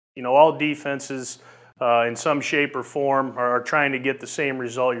All defenses in some shape or form are trying to get the same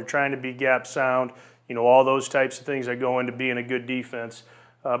result. You're trying to be gap sound, all those types of things that go into being a good defense.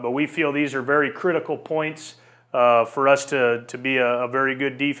 But we feel these are very critical points for us to be a very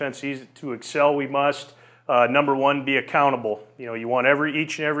good defense. To excel, we must, number one, be accountable. You want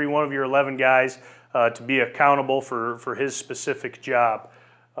each and every one of your 11 guys to be accountable for his specific job.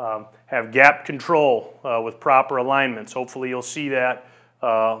 Have gap control with proper alignments. Hopefully you'll see that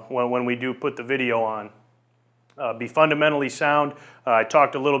when we do put the video on. Be fundamentally sound. I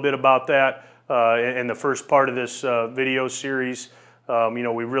talked a little bit about that in the first part of this video series.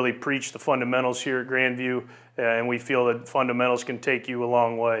 We really preach the fundamentals here at Grandview, and we feel that fundamentals can take you a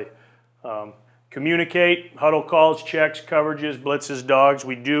long way. Communicate, huddle calls, checks, coverages, blitzes, dogs.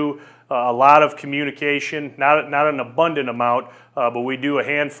 We do a lot of communication, not an abundant amount, but we do a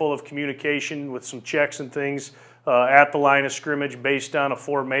handful of communication with some checks and things at the line of scrimmage based on a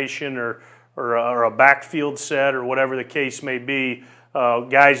formation or a backfield set or whatever the case may be.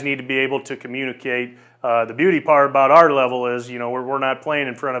 Guys need to be able to communicate. The beauty part about our level is, we're not playing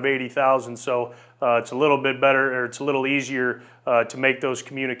in front of 80,000, so it's a little bit better, or it's a little easier to make those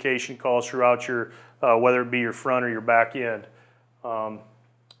communication calls throughout your, whether it be your front or your back end.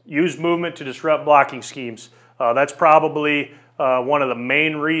 Use movement to disrupt blocking schemes. That's probably one of the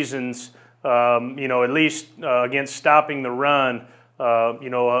main reasons, at least against stopping the run,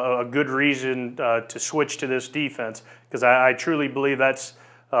 a good reason to switch to this defense, because I truly believe that's,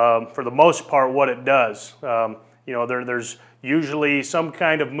 for the most part, what it does. There's usually some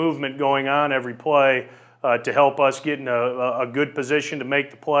kind of movement going on every play to help us get in a good position to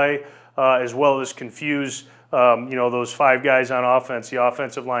make the play, as well as confuse those 5 guys on offense, the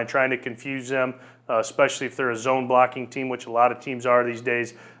offensive line, trying to confuse them, especially if they're a zone blocking team, which a lot of teams are these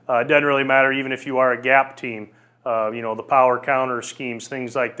days. It doesn't really matter even if you are a gap team. The power counter schemes,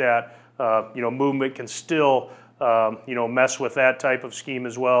 things like that. Movement can still mess with that type of scheme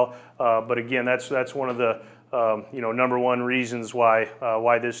as well. But again, that's one of the number one reasons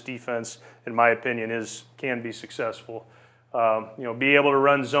why this defense, in my opinion, can be successful. Be able to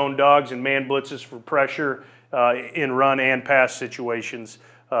run zone dogs and man blitzes for pressure in run and pass situations.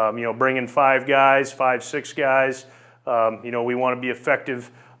 Bring in 5 guys, 5, 6 guys. We want to be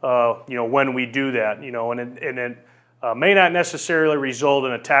effective. When we do that, and it may not necessarily result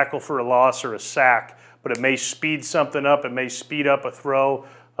in a tackle for a loss or a sack, but it may speed something up. It may speed up a throw.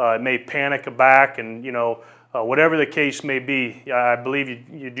 It may panic a back, and whatever the case may be, I believe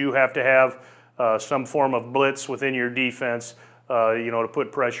you do have to have some form of blitz within your defense, to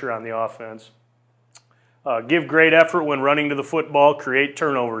put pressure on the offense. Give great effort when running to the football. Create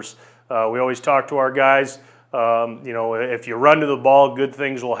turnovers. We always talk to our guys. If you run to the ball, good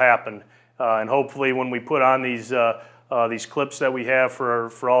things will happen. And hopefully, when we put on these clips that we have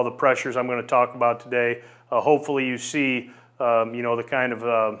for all the pressures I'm going to talk about today, hopefully you see the kind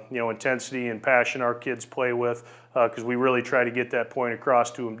of intensity and passion our kids play with, because we really try to get that point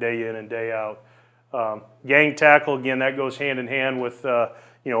across to them day in and day out. Gang tackle, again, that goes hand in hand with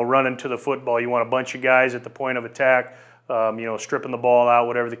running to the football. You want a bunch of guys at the point of attack. Stripping the ball out,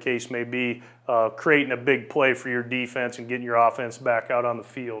 whatever the case may be, creating a big play for your defense and getting your offense back out on the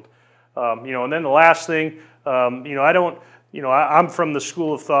field. And then the last thing, I'm from the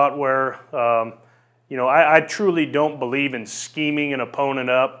school of thought where, I truly don't believe in scheming an opponent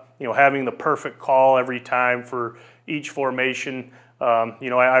up, having the perfect call every time for each formation.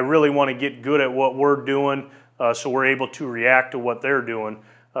 I really want to get good at what we're doing so we're able to react to what they're doing.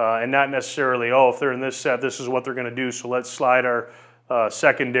 And not necessarily, if they're in this set, this is what they're going to do, so let's slide our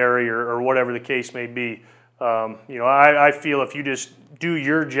secondary or whatever the case may be. I feel if you just do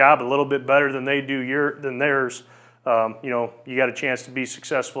your job a little bit better than they do theirs, you got a chance to be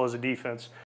successful as a defense.